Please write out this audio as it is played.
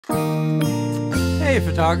Hey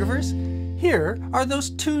photographers! Here are those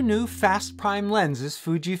two new fast prime lenses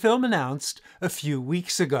Fujifilm announced a few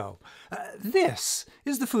weeks ago. This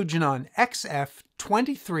is the Fujinon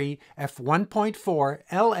XF23 f1.4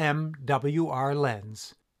 LMWR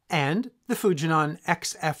lens and the Fujinon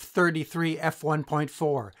XF33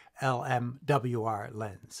 f1.4 LMWR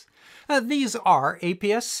lens. These are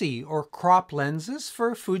APS-C or crop lenses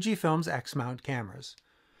for Fujifilm's X-mount cameras.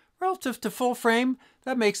 Relative to full frame,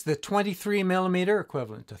 that makes the 23mm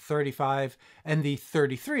equivalent to 35 and the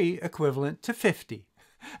 33 equivalent to 50.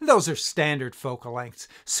 Those are standard focal lengths,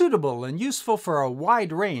 suitable and useful for a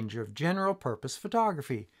wide range of general-purpose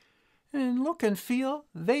photography. In look and feel,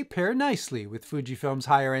 they pair nicely with Fujifilm's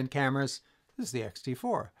higher-end cameras. This is the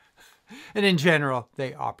X-T4. And in general,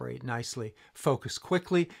 they operate nicely, focus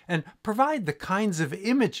quickly, and provide the kinds of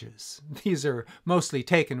images, these are mostly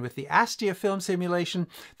taken with the Astia film simulation,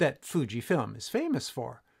 that Fujifilm is famous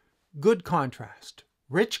for. Good contrast,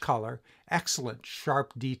 rich color, excellent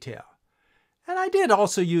sharp detail. And I did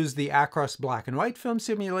also use the Acros black and white film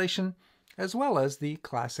simulation, as well as the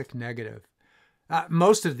classic negative.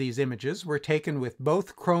 Most of these images were taken with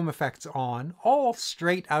both chrome effects on, all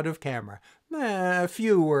straight out of camera. A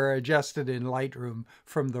few were adjusted in Lightroom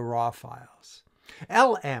from the RAW files.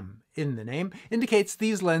 LM in the name indicates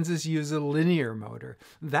these lenses use a linear motor.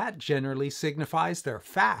 That generally signifies they're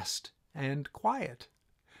fast and quiet.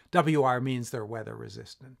 WR means they're weather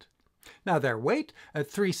resistant. Now their weight at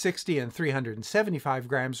 360 and 375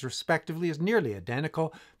 grams respectively is nearly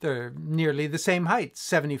identical. They're nearly the same height,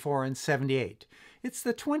 74 and 78. It's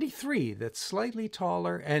the 23 that's slightly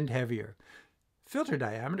taller and heavier. Filter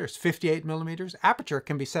diameter is 58 millimeters. Aperture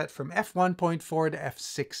can be set from f1.4 to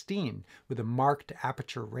f16 with a marked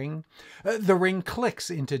aperture ring. The ring clicks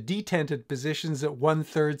into detented positions at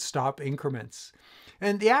 1/3 stop increments.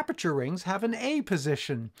 And the aperture rings have an A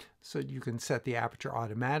position, so you can set the aperture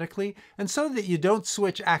automatically. And so that you don't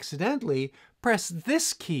switch accidentally, press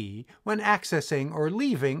this key when accessing or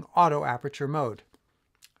leaving auto aperture mode.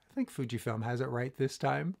 I think Fujifilm has it right this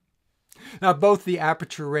time. Now, both the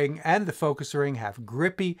aperture ring and the focus ring have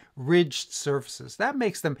grippy, ridged surfaces. That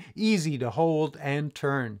makes them easy to hold and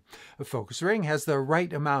turn. A focus ring has the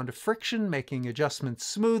right amount of friction, making adjustments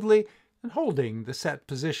smoothly and holding the set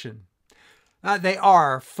position. They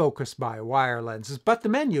are focus-by-wire lenses, but the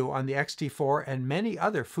menu on the X-T4 and many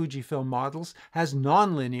other Fujifilm models has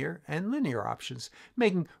non-linear and linear options,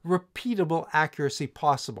 making repeatable accuracy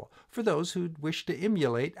possible for those who wish to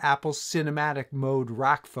emulate Apple's cinematic mode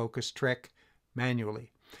rack focus trick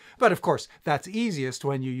manually. But of course, that's easiest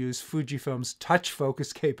when you use Fujifilm's touch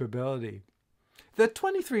focus capability. The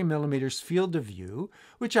 23mm field of view,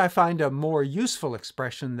 which I find a more useful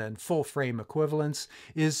expression than full-frame equivalence,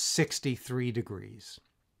 is 63 degrees.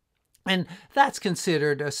 And that's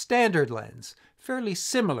considered a standard lens, fairly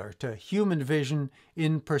similar to human vision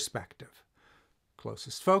in perspective.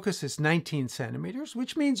 Closest focus is 19 centimeters,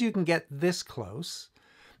 which means you can get this close.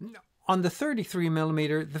 On the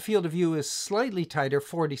 33mm, the field of view is slightly tighter,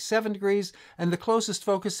 47 degrees, and the closest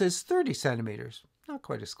focus is 30 centimeters. Not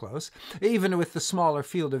quite as close. Even with the smaller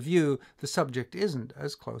field of view, the subject isn't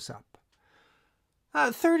as close up.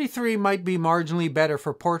 33 might be marginally better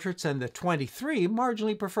for portraits and the 23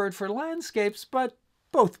 marginally preferred for landscapes, but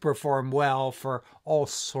both perform well for all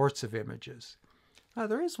sorts of images.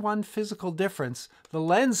 There is one physical difference, the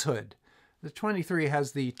lens hood. The 23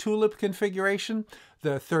 has the tulip configuration,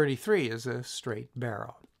 the 33 is a straight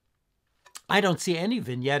barrel. I don't see any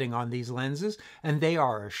vignetting on these lenses, and they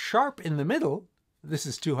are as sharp in the middle, this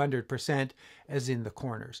is 200%, as in the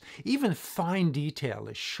corners. Even fine detail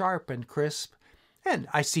is sharp and crisp, and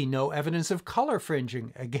I see no evidence of color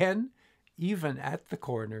fringing, again, even at the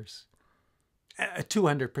corners. At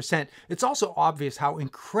 200%, it's also obvious how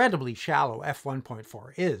incredibly shallow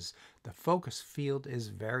f1.4 is. The focus field is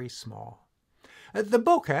very small. The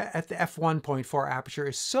bokeh at the f1.4 aperture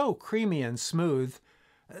is so creamy and smooth,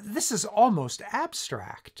 this is almost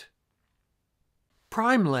abstract.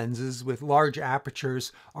 Prime lenses with large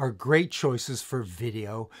apertures are great choices for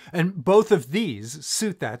video, and both of these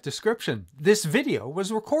suit that description. This video was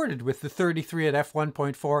recorded with the 33 at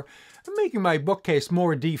f1.4, making my bookcase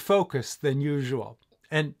more defocused than usual.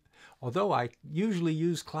 And although I usually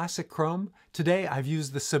use classic chrome, today I've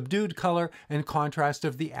used the subdued color and contrast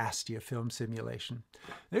of the Astia film simulation.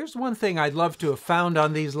 There's one thing I'd love to have found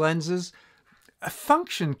on these lenses, a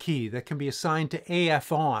function key that can be assigned to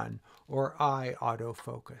AF on or eye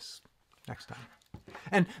autofocus. Next time.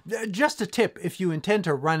 And just a tip, if you intend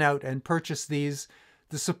to run out and purchase these,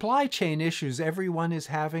 the supply chain issues everyone is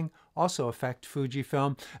having also affect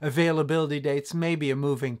Fujifilm. Availability dates may be a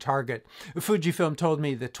moving target. Fujifilm told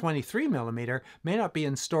me the 23mm may not be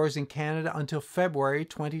in stores in Canada until February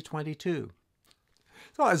 2022.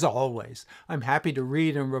 So as always, I'm happy to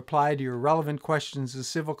read and reply to your relevant questions and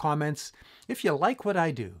civil comments. If you like what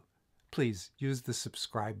I do, please use the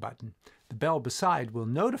subscribe button. The bell beside will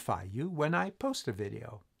notify you when I post a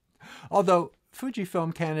video. Although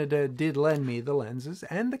Fujifilm Canada did lend me the lenses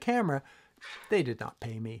and the camera, they did not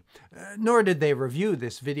pay me, nor did they review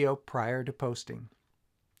this video prior to posting.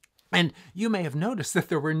 And you may have noticed that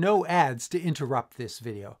there were no ads to interrupt this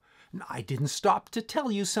video. I didn't stop to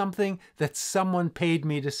tell you something that someone paid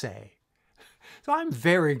me to say. So I'm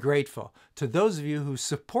very grateful to those of you who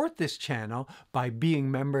support this channel by being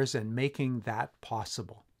members and making that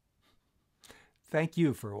possible. Thank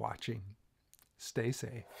you for watching. Stay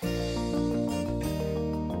safe.